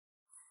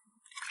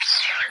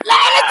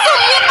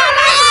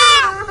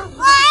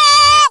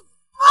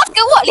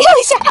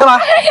干嘛？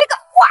那个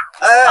哇，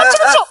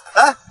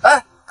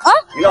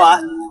你干嘛？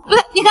不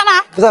是你干嘛？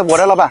不是我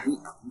的老板，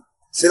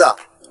谁的？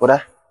我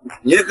的。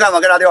你干嘛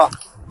跟他钓？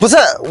不是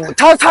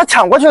他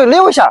抢过去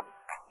溜一下。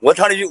我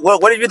的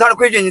鱼塘的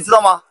规矩你知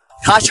道吗？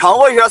他抢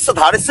过去是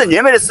他的事，你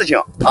们的事情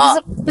啊。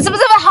不是，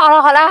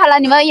好了，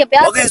你们也不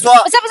要。我跟你说，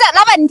不是，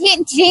老板你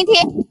听。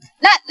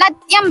那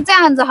要么这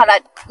样子好了，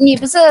你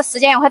不是时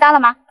间也快到了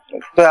吗？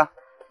对啊。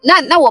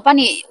那我帮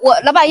你，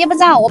老板要不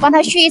这样，我帮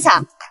他续一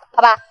场，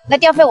好吧？那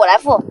钓费我来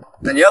付。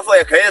那你要付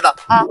也可以的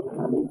啊。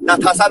那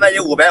他300，你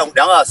500，2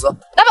个小时。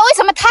老板为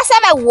什么他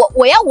300，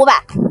我要500？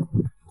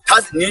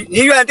你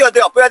愿意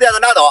钓，不要钓就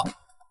拉倒。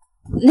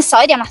你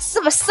少一点嘛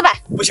，400。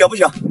不行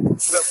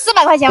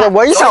，400块钱吧。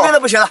我一想真的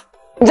不行了。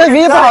你这鱼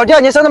也不好钓，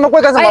你收那么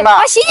贵干什么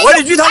嘛？我的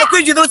鱼塘的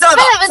规矩都这样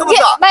的，是不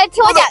是？来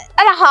听我讲，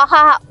好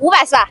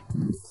，500是吧？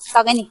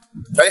少给你。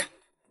可以。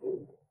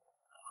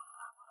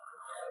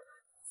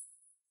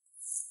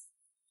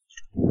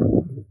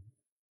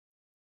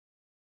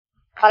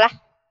好了。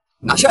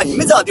哪像你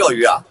们这样钓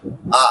鱼啊？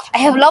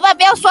哎呀，老板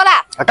不要说了。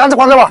杆子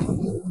还给我。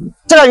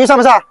这条鱼算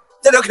不算？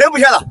这条肯定不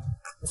算的，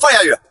放下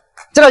去。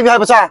这条鱼还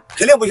不算？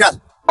肯定不算。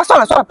啊，算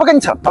了，不跟你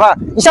扯，好吧？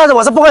你下次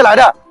我是不会来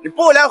的。你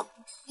不会来，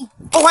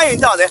不欢迎你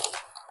这样人。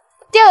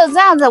钓这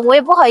样子我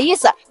也不好意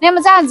思。那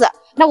么这样子，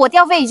那我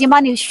钓费已经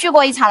帮你续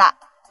过一场了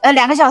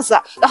，2个小时。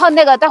然后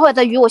那个待会儿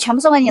的鱼我全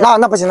部送给你了。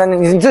那不行，那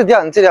你自己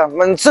钓，你自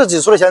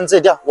己出的钱你自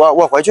己钓，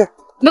我回去。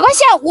没关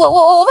系啊，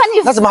我帮你。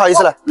那怎么好意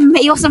思了？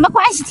没有什么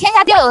关系，天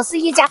下钓友是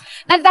一家。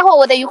那待会儿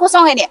我的鱼货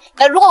送给你。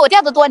如果我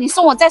钓的多，你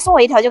再送我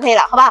一条就可以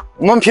了，好不好？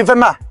我们平分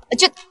嘛。你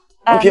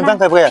平分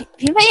可不可以？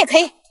平分也可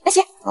以。那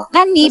行，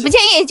那你不介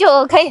意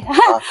就可以。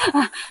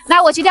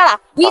那我去钓了。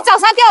你早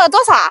上钓了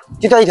多少啊？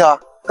就钓一条，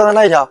刚刚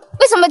那一条。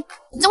为什么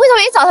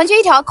一早上就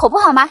一条？口不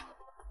好吗？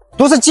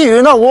都是鲫鱼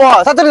闹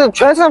窝，它这里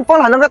全是放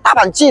了那个大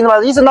板鲫，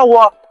吧？一直闹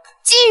窝。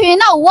鲫鱼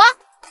闹窝？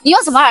你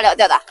用什么饵料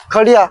钓的？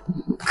颗粒啊。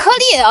颗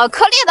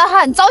粒的话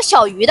很招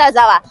小鱼的，知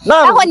道吧？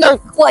待会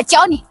我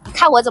教你，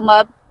看我怎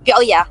么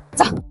表演。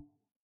走。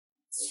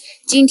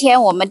今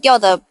天我们钓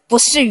的不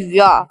是鱼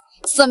啊，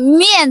是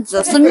面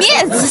子，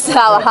知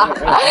道吧？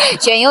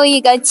选用一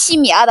根7.2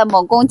米的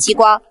猛攻极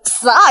光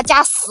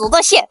，12+10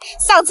的线。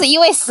上次因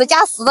为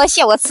10+10的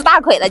线我吃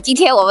大亏了，今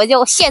天我们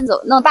就线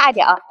走弄大一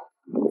点啊。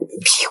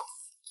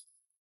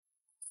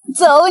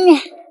走你！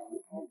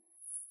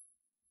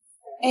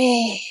哎，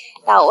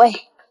到位。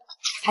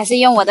还是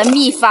用我的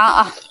秘方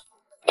啊，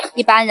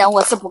一般人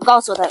我是不告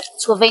诉的，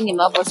除非你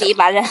们不是一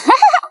般人。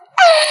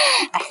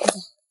哎，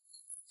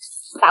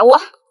打我，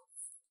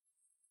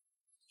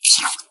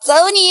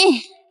走你！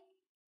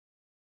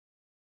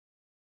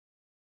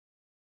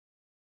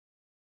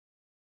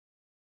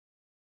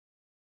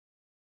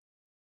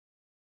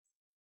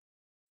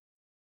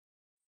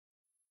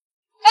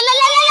来！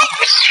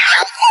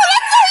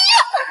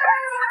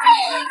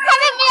看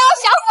见没有，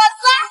小伙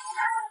子？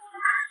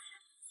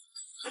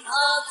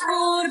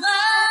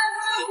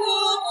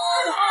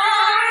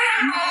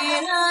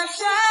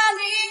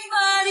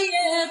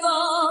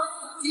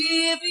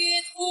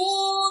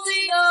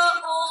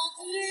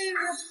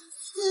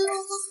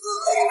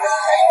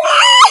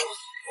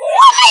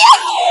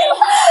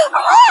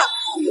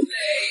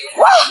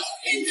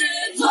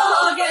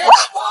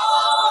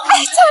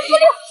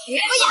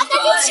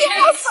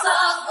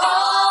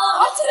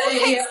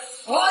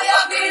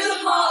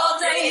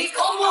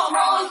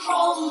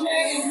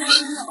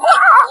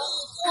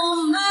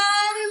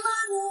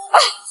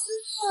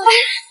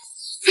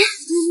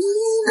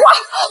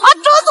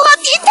捉住了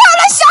顶条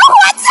了，小伙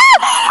子！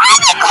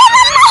你快来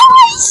拉我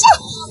一下！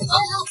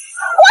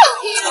我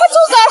住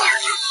手了！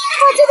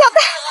这条大！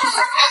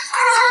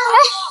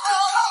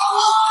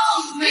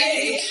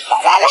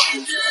来！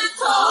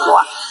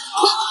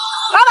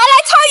老板来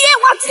超鱼！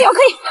这条可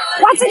以！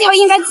这条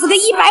应该值个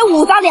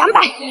150到200。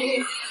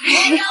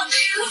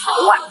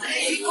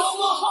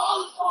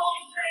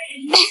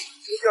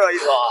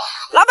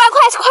老板快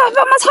帮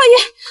忙超鱼！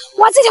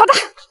这条大，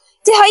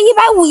这条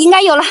150应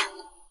该有了。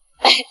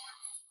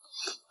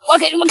我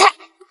给你们看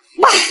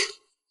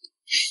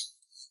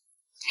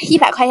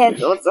，100块钱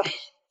值不值？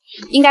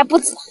应该不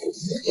止。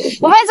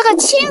我发现这个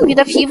青鱼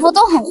的皮肤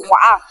都很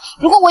滑，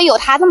如果我有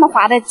它这么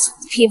滑的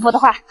皮肤的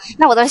话，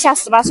那我都像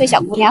18岁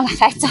小姑娘了。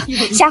来，走，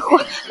下户，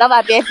老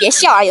板别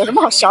笑啊，有什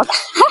么好笑的？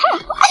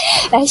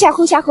来，下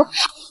户。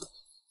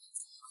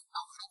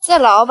这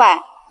老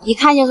板一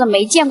看就是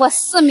没见过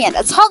世面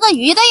的，抄个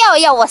鱼都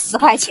要我10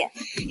块钱。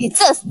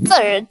这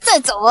人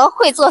怎么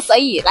会做生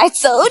意？来，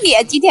走你！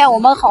今天我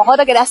们好好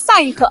的给他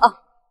上一课啊！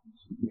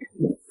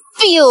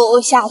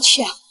丢下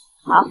去，好，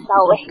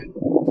到位。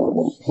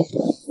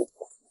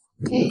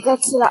要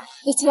吃了！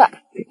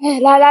来，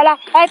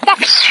打！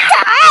终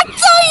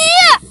于！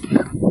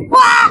哇，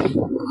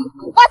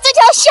这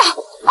条小，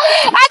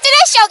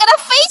给它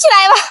飞起来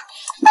吧！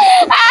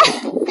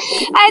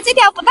这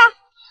条不大，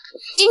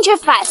进去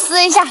反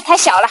思一下，太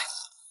小了。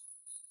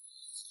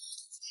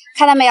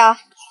看到没有？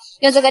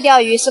用这个钓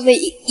鱼是不是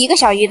一个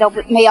小鱼都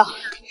没有？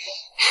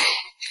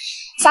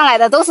上来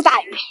的都是大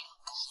鱼。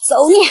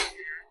走你！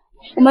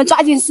我们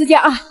抓紧时间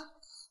啊！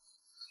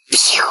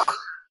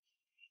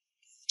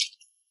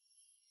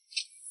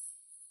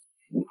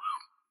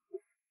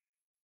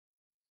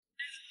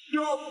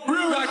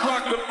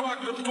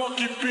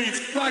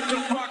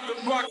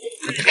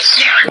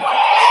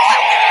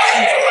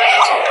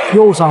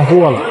又上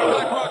货了。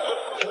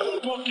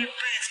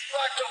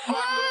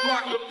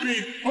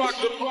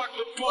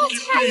我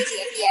差一点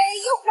点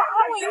又划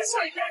我一下，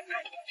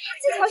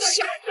这条小，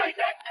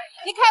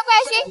你开不开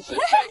心？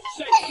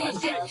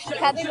你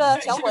看那个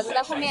小伙子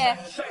在后面，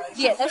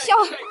脸都笑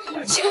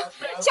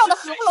得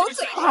合不拢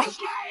嘴了。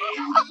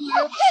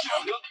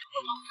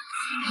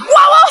哇，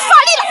我发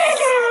力了！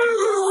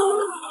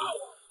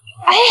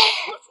哎，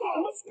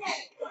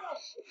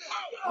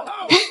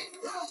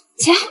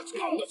行，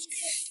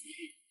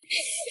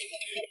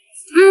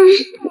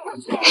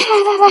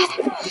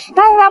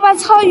来，老板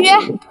抄鱼，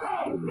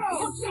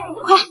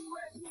快，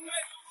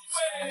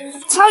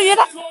抄鱼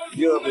了。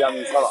鱼不要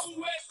你抄了。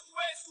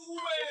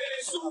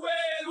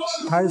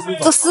开始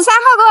这13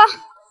号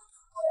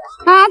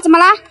哥，啊，怎么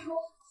了？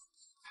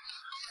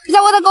你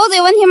在我的钩子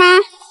有问题吗？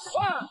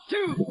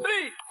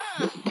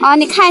啊，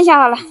你看一下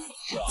好了。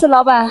这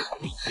老板，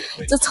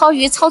这抄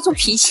鱼抄出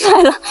脾气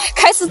来了，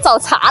开始找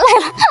茬来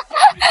了，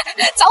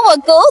找我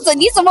钩子，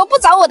你怎么不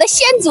找我的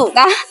线组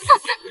呢？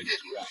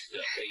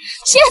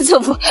线组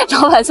不，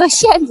老板说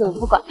线组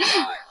不管。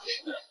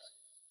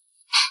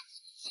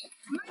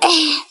哎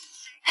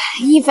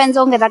，1分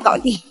钟给他搞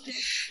定。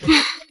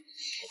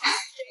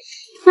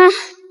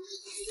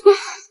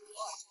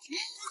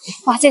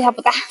哇，这条不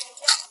大。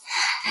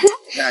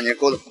看看你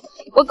钩子。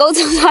我钩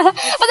子啥了？不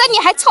是，你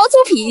还抄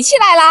出脾气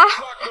来了？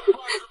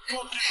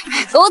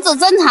钩子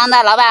正常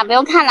的，老板不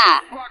用看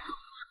了。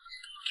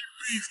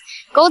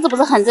钩子不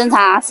是很正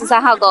常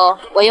，13号钩，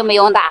我又没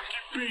用大。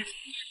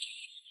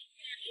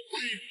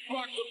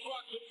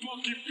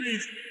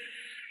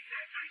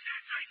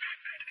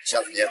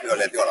下次你也不要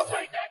来钓了。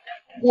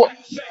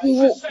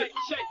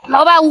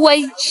老板，我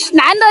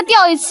难得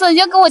钓一次，你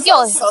就给我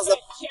钓。上次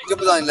就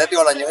不让你来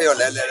钓了，你还要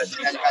来，你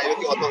看又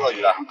钓多少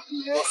鱼了？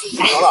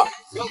好了。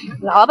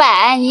老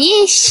板，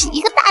你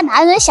一个大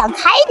男人想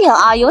开点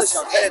啊！有什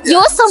么？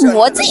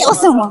这有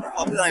什么？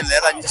我不让你来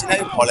了，你今天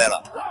又跑来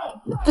了。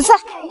不是，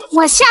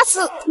我下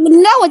次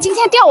你让我今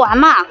天钓完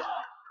嘛，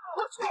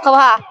好不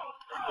好？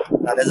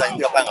那得让你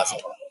钓半个小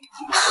时了。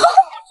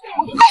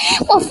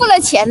我付了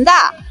钱的，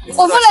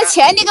我付了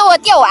钱，你给我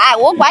钓完，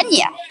我管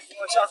你。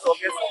下次我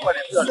给送过来，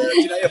不要来了，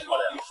今天又跑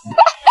来了。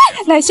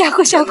来吓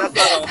唬。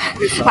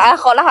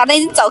好了，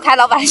你走开，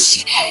老板，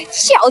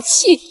小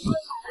气。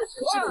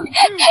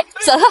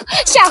走，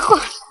吓唬。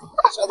下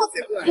次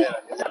谁不让来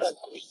了？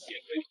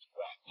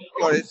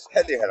钓的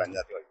太厉害了，人家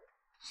钓鱼。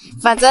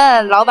反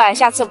正老板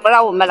下次不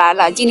让我们来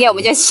了，今天我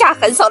们就下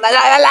狠手了。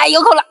来，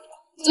有口了，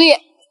注意，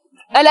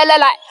来，终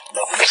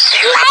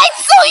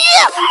于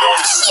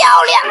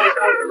漂亮！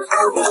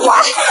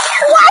哇，直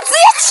接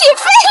起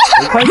飞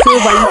了！快收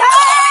吧！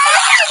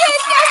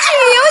巨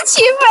油起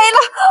飞了！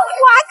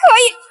哇，可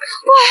以！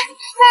哇，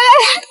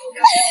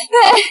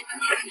来，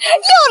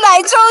又来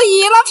周鱼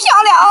了，漂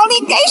亮！你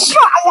给爽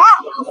了！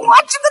哇，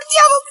这个钓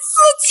的刺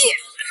激！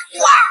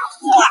哇！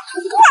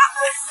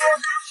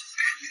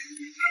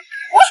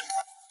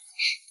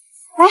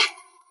来，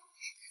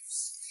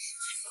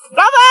老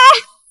板！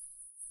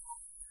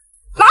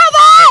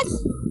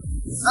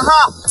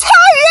抄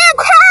鱼，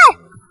快！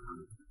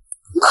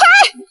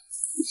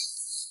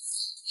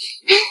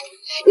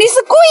你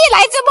是故意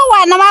来这么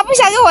晚的吗？不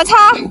想给我抄？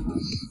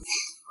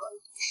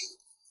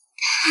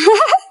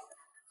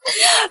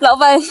老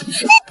板，你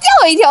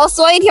钓一条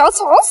说一条，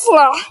愁死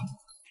了。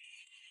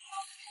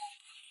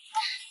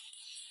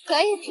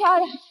可以，漂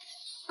亮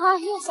啊！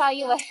又上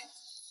一尾。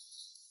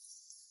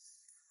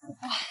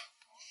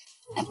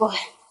不，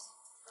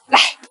来，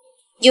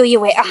又一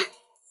尾啊！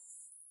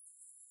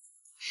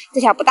这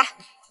条不大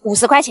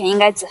，50块钱应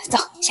该值。走，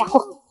下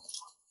货。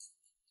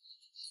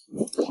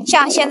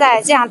像现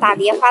在这样打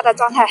连发的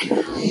状态，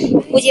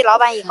估计老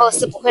板以后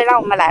是不会让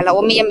我们来了，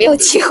我们也没有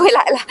机会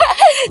来了，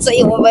所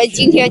以我们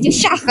今天就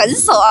下狠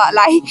手啊！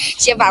来，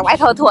先把外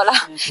套脱了，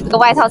这个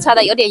外套穿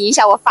的有点影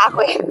响我发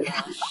挥。来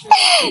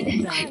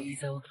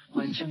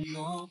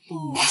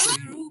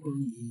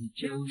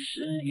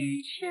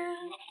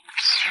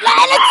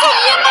了，终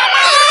于妈妈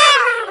了！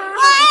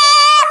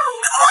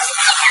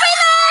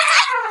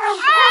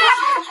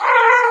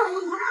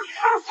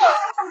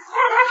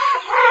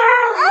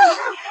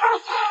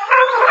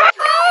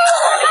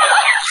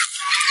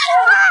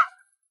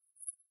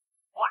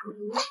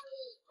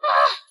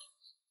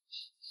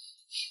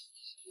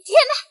天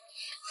哪，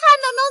汗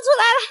都弄出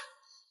来了！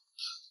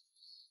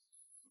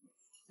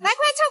来，快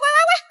超，快！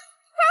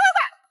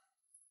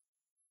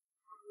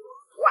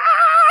哇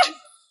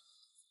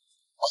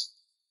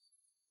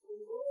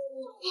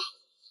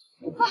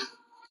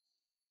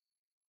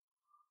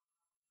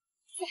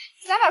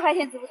！300块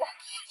钱值不值？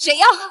水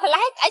药，来，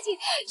赶紧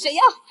水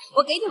药，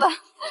我给你们。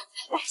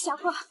来，小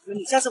伙，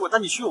你下次我带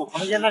你去我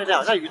旁边那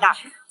个鱼大，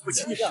我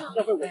请你钓，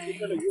要不我今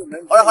天的鱼我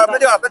们。好了，不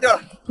钓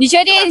了。你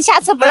确定下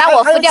次不让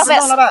我付钓费？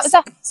不是，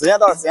时间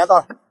到了。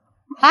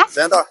啊？时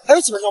间到了，还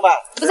有几分钟吧？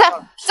不是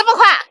这么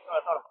快，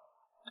到了。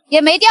也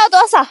没钓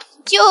多少，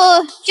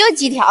就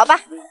几条吧。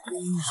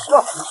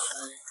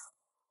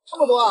这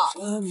么多啊？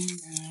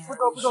不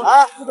多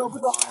啊！不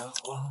多。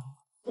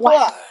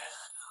哇！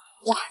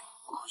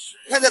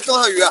看这多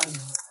少鱼啊？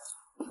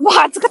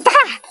哇，这个大！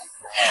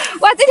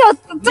哇，这条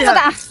这么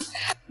大！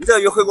你这个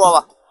鱼会过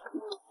吗？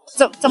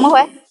怎么回？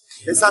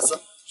得30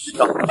一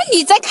条。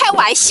你在开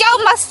玩笑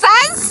吗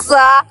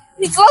？30？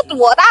你知道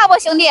多大不，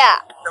兄弟？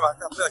对吧？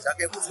这不要钱，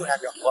给50块钱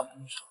就好。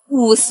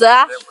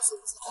 50？对，50。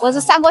我是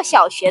上过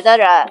小学的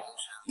人，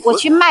我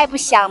去卖不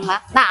香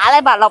吗？拿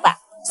来吧，老板，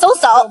松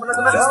手，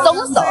松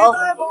手！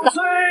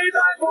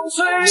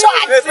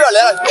不要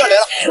来了，不要来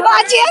了！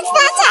哇，今天发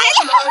财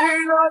了！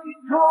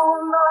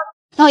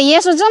老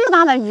爷说这么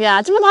大的鱼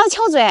啊，这么大的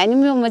翘嘴，你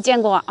们有没有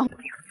见过？我来了！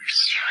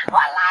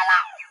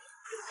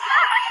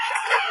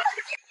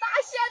大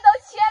线都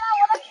切了，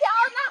我的天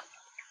哪！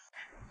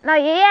老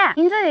爷爷，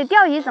您这里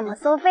钓鱼怎么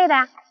收费的？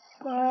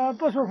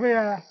不收费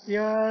啊，也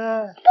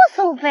不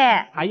收费。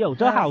还有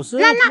这好事？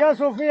要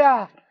收费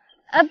啊。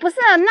不是，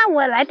那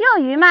我来钓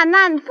鱼嘛，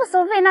那不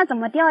收费，那怎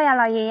么钓呀，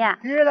老爷爷？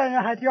别的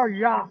人还钓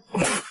鱼啊？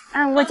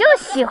我就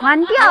喜欢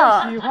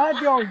钓。喜欢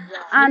钓鱼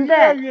啊？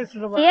对。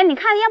爷爷，你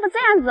看，要不这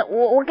样子，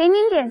我给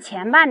您点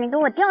钱吧，你给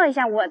我钓一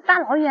下，我大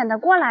老远的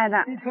过来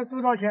的。你出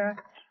多少钱？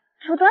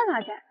出多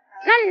少钱？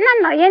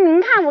那老爷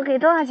您看我给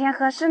多少钱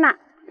合适呢？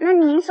那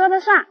您说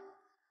的算。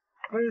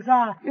可以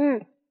算。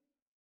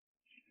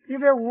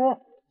150。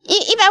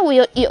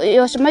150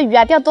有什么鱼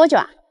啊？钓多久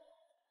啊？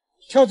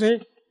翘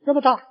嘴这么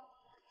大。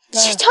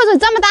翘嘴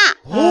这么大，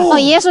老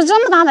爷爷说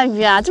这么大的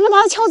鱼啊，这么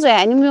大的翘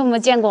嘴，你们有没有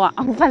见过？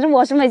反正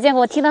我是没见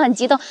过，我听得很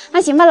激动。那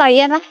行吧，老爷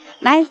爷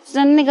来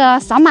那个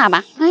扫码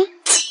吧。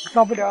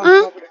扫不了。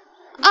哦，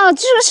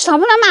这个扫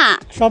不了码。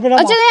扫不了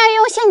码。这个要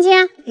用现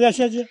金。要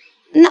现金。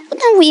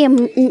那我也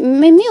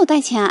没有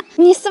带钱啊。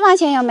你私房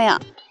钱有没有？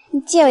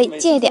你借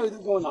一点。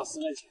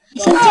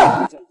先借。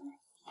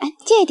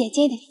借一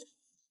点。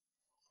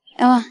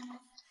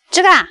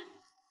这个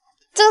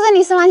是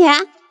你私房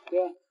钱？对。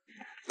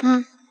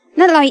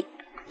那老爷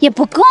也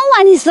不够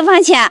啊，你私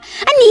房钱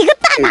你一个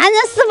大男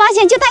人私房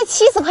钱就带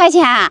70块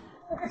钱，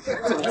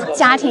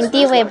家庭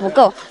地位不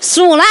够，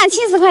数了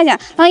70块钱。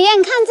老爷，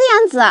你看这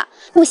样子，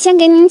我先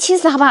给您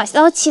70好不好？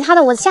然后其他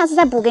的我下次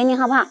再补给您，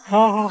好不好？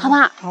好不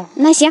好？好。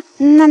那行，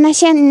那你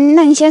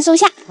先收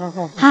下。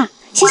好，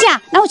谢谢啊。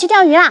那我去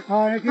钓鱼了。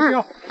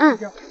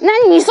那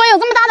你说有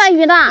这么大的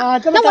鱼的，那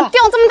我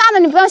钓这么大的，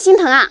你不要心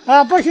疼啊？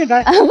不心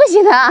疼。不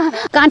心疼啊。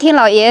刚听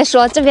老爷爷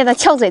说这边的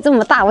翘嘴这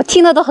么大，我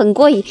听得都很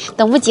过瘾，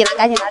等不及了，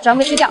赶紧拿装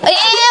备去钓。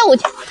我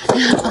去。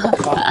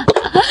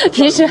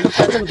平时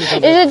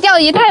钓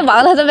鱼太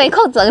忙了，都没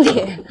空整理。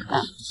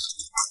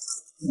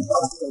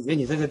我觉得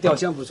你这个钓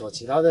箱不错，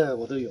其他的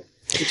我都有，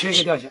就缺一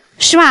个钓箱。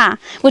是吧？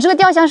我这个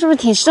钓箱是不是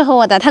挺适合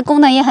我的？它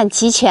功能也很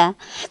齐全。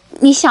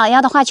你想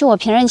要的话，去我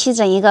评论区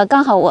整一个。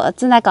刚好我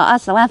正在搞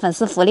20万粉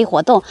丝福利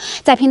活动，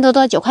在拼多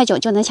多9块9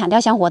就能抢钓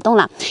箱活动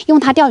了，用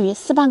它钓鱼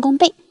事半功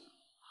倍。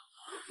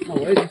那我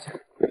也去抢。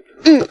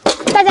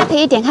大家可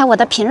以点开我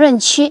的评论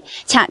区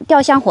抢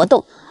钓箱活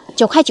动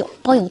，9块9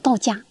包邮到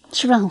家，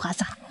是不是很划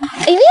算？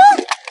哎呦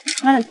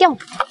呦，钓！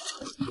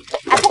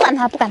不管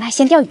它，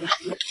先钓鱼吧。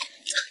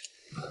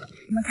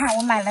你们看，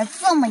我买了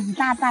这么一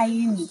大袋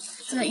玉米，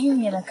这个玉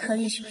米的颗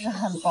粒是不是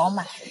很饱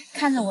满？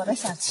看着我都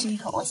想吃一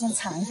口，我先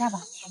尝一下吧。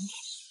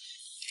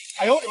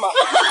哎呦我的妈！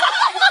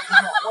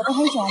我都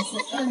很喜欢吃，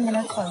这里面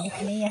的烤鱼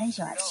肯定也很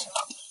喜欢吃。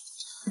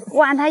不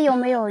管它有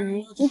没有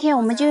鱼，今天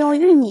我们就用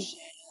玉米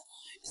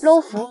搂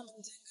浮，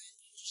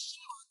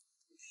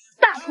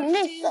大瓶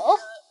内走，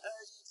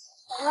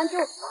走完就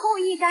扣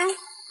一竿，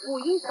补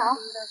一勺，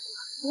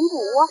平补，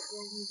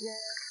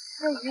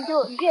这鱼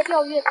就越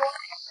钓越多。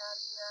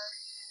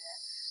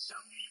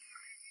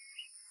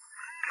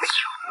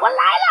我来了，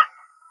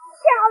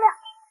漂亮！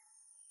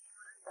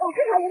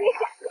这条有点小，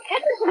看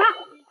这什么？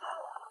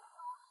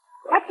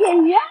鲽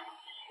鱼，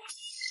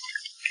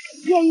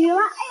鲽鱼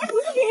吗？哎呀，不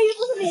是鲽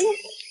鱼，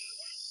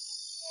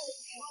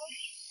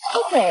收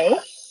嘴，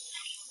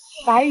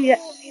白鱼，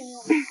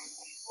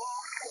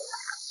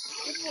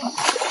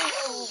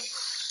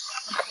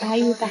白鱼，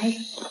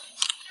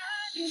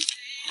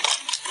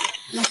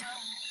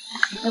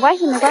没关系，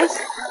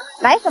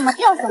来什么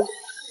钓什么。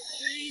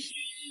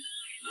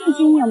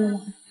金有没有？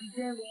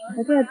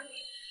我这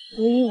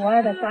独一无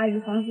二的抓鱼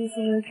方式是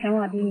不是全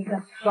网第一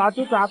个？抓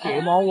就抓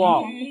别毛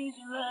哦。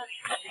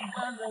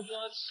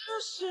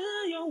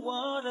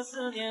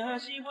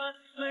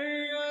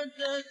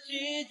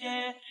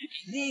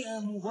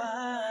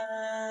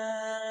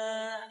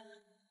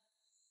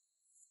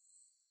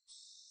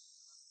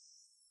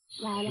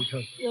来了，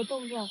有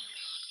动作。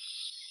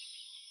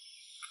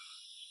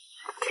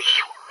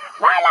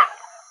来了！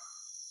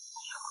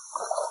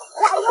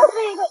哇，又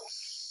是一个。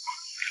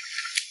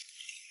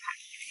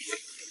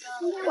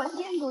今天我线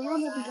狗用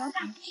的比较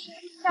大，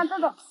像这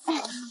种，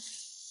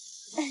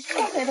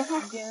下水的话，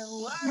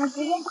我们直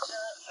接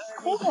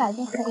飞起来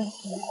就可以。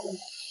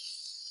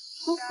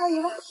掏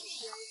鱼吧。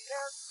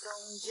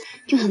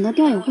就很多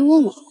钓友会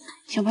问我，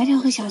小白条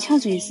和小翘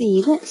嘴是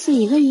一个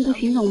鱼的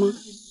品种吗？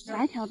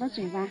白条的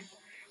嘴巴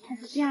它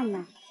是这样的，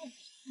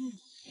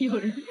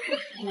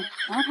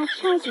然后它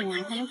翘嘴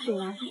啊，它的嘴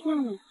巴是这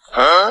样的。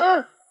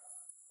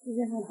这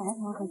就是白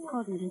条和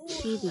翘嘴的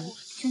区别。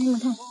兄弟们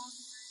看，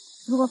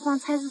如果放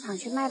菜市场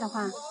去卖的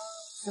话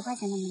，10块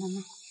钱能不能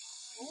卖？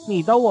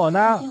你逗我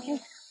呢？那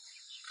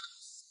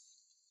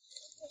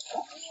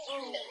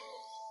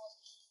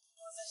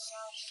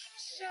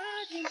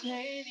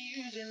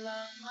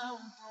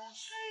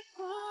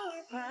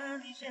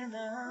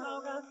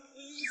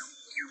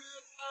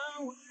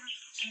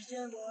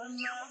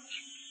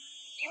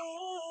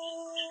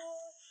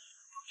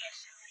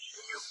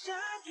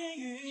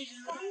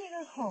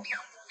个口，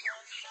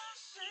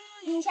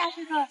听一下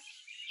这个，哗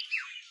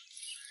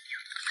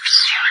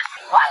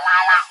啦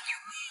啦。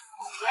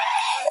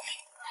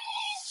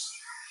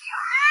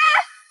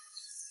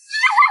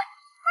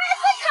这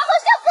条好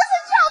像不是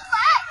翘嘴。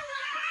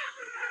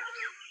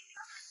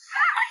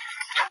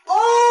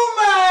Oh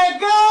my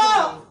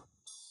god！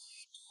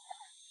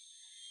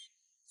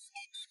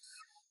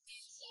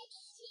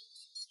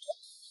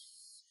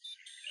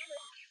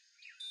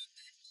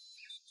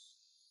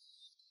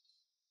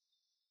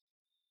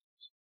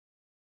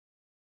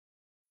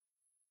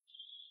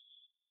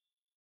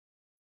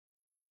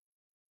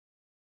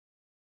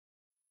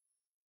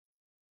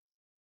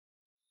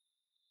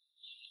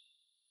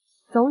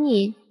 走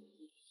你。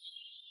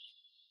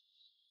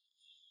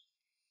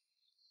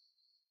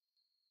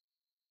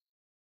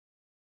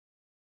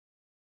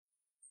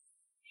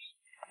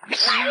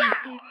来了！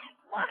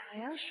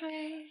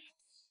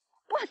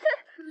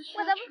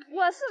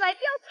我是来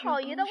钓草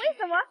鱼的，为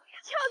什么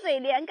翘嘴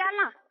连竿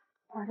了？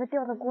我是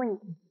钓的过瘾。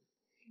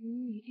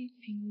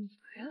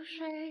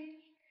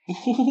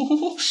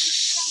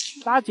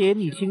大姐，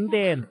你轻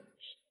点。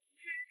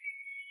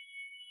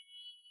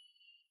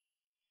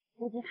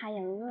估计他也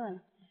饿了。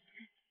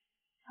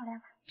漂亮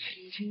吧？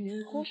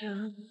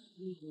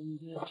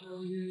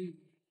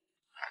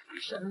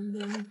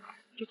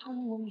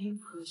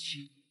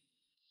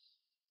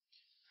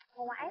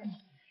我完了。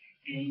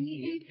给你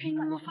一瓶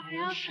魔法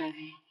药水，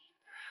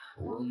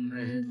我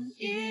们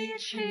一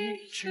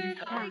起去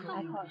太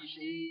空。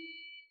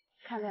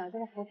看没有，这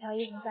个浮漂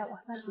一直在往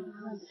上顶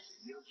上。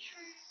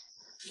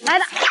来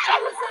了，终于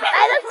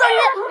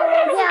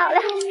漂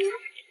亮。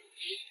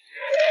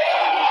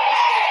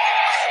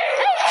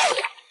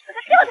这个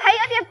钓台有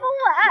点不稳。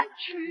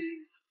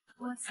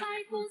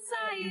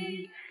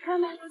看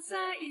没？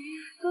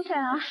收起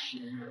来了。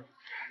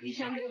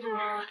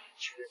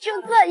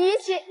就这鱼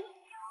情，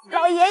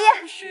老爷爷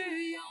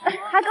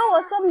还跟我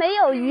说没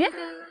有鱼，这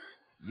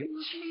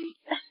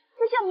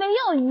叫没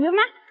有鱼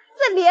吗？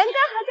这连竿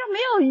还叫没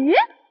有鱼？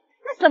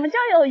那什么叫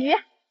有鱼？这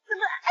个，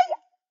哎呀，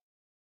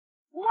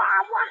哇，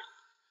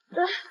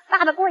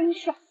大的过瘾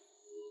去。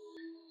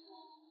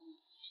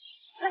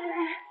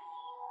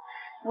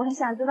我很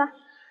想知道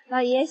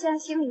老爷爷现在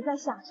心里在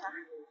想啥。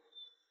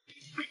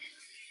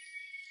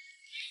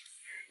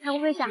他会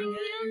不会想，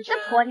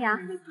这婆娘，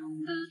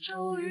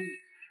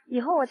以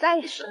后我再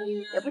也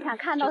不想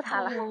看到她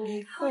了，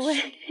会不会？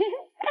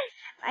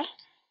来，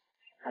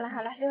好了，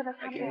溜的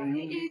差不多了。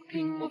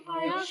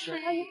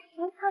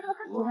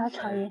这条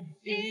草鱼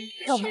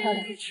漂不漂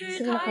亮？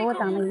是不是和我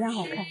长得一样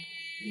好看？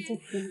你这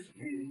皮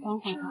光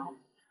滑滑，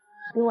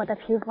比我的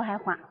皮肤还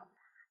滑。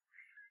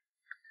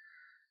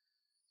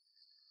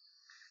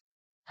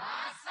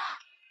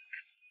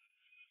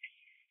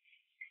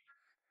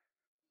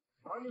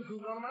终于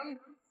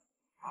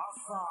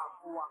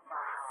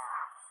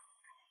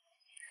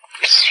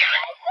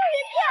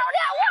漂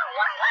亮！哇！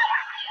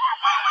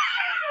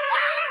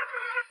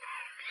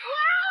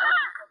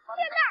天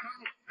哪！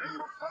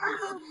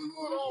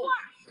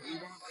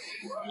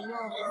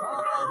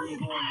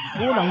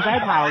不能再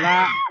跑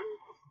了。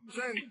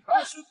快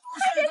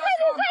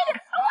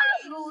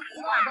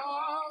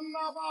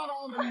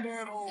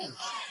点！哇，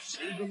这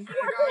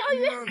条鱼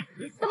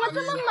怎么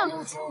这么猛？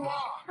哇，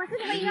这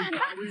条鱼很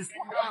大！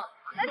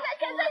再下！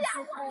好！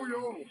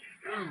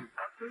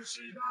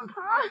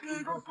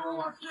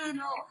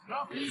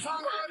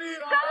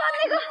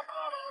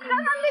刚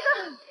刚那个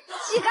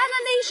起竿的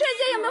那一瞬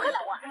间有没有看到？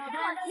哇，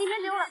里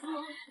面流了，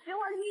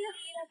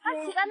它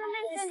起竿的那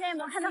一瞬间有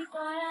没有看到？是不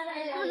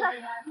是？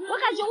我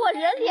感觉我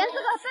人连这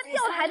个在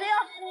钓台都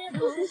要一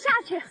起下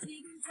去。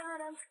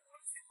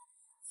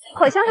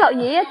好像老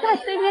爷爷在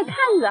对面看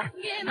着，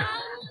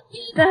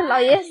对，老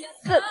爷爷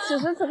此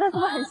时此刻是不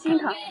是很心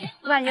疼？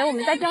我感觉我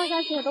们再钓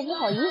下去都不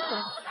好意思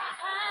了。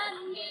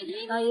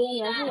老爷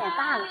爷年纪也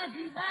大了，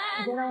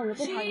我觉得我们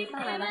这条鱼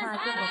上来的话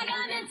就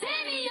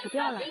不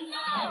钓了，把鱼也还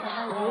给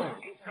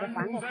他看了，因为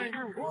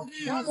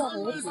钓的也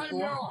挺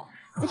多。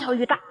这条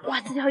鱼大，哇，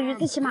这条鱼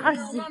最起码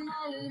20斤。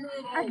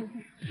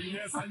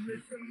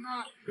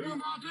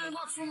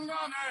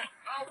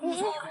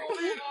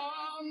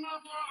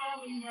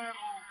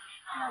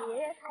老爷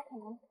爷他可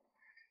能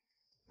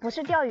不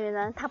是钓鱼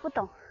人，他不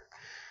懂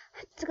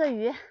这个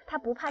鱼，他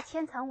不怕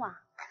千层网，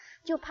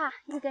就怕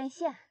一根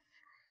线。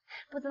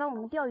不知道我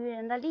们钓鱼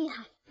人的厉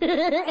害。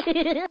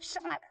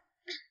上来了。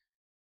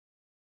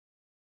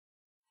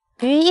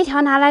鱼一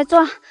条拿来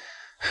做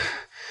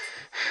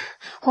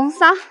红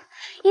烧，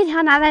一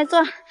条拿来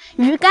做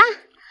鱼干。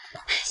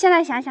现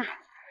在想想，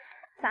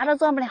啥都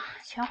做不了，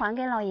全还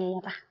给老爷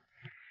爷吧。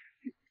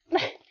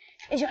来，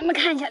给兄弟们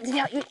看一下这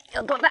条鱼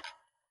有多大。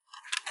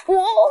哇、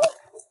哦，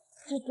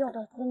这钓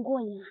的真过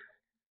瘾啊！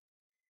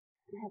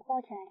来抱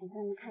起来给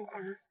兄弟们看一下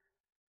啊。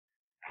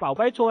宝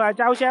贝出来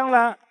照相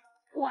了。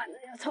哇，这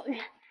条臭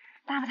鱼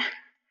大不大？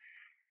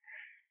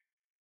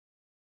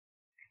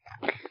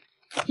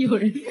有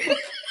人！哇，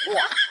你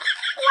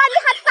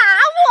还打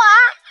我！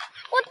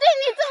我对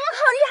你这么好，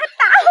你还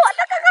打我！他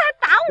刚刚还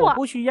打我！我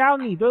不需要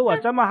你对我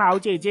这么好，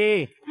姐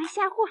姐。来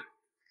吓唬！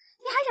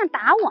你还想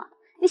打我？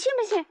你信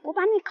不信我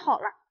把你烤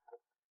了？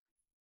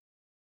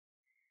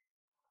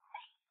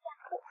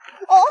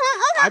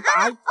拜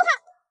拜。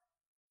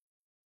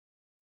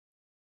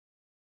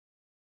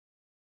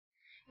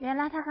原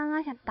来他刚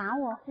刚想打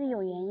我是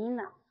有原因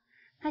的，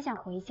他想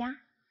回家。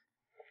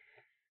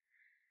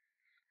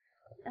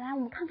来，我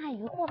们看看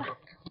鱼货吧。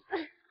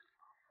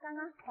刚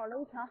刚烤了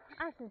一条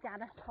20加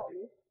的草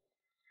鱼，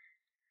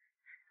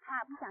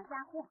他不想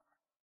下货。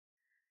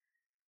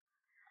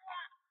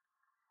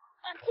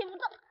踢不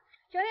动。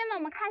兄弟们，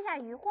我们看一下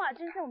鱼货，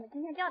这是我们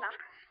今天钓的。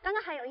刚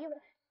刚还有一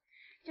尾，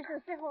就是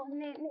最后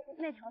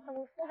那条是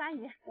覆竿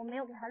鱼，我没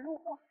有给它入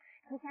货，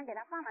提前给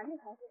它放了，那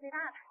条是最大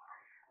的。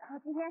然后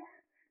今天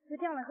就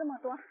钓了这么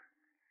多，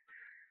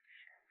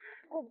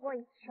过不过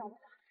瘾？爽不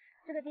爽？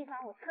这个地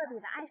方我彻底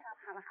的爱上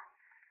它了。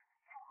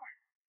看一下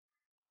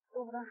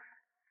多不多？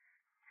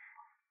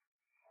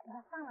给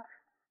它放了吧。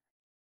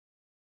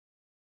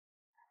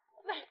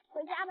喂，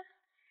回家吧，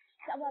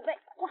小宝贝。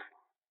哇！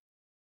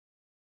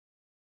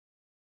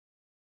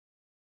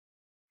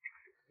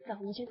走，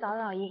我们去找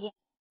老爷爷。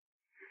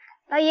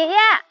老爷爷，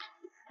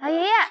老爷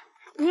爷，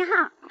你好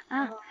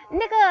啊！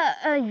那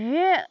个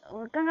鱼，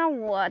刚刚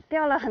我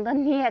钓了很多，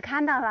你也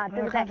看到了，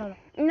对不对？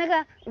那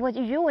个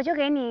鱼我就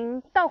给您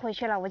倒回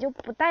去了，我就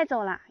不带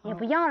走了，也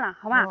不要了，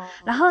好不好？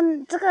然后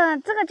这个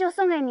就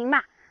送给您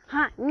吧，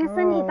好，您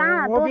身体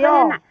大了，多喝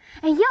点奶。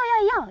哎，要。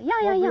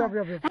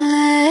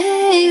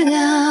泪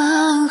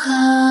两行，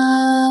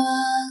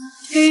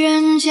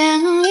人间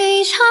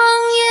一场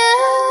烟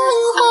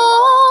火，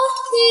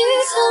你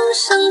曾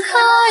盛开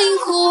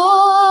过，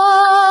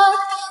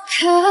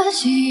可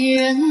几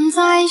人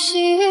在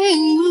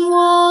心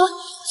窝，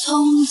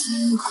从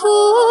此孤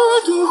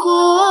独活。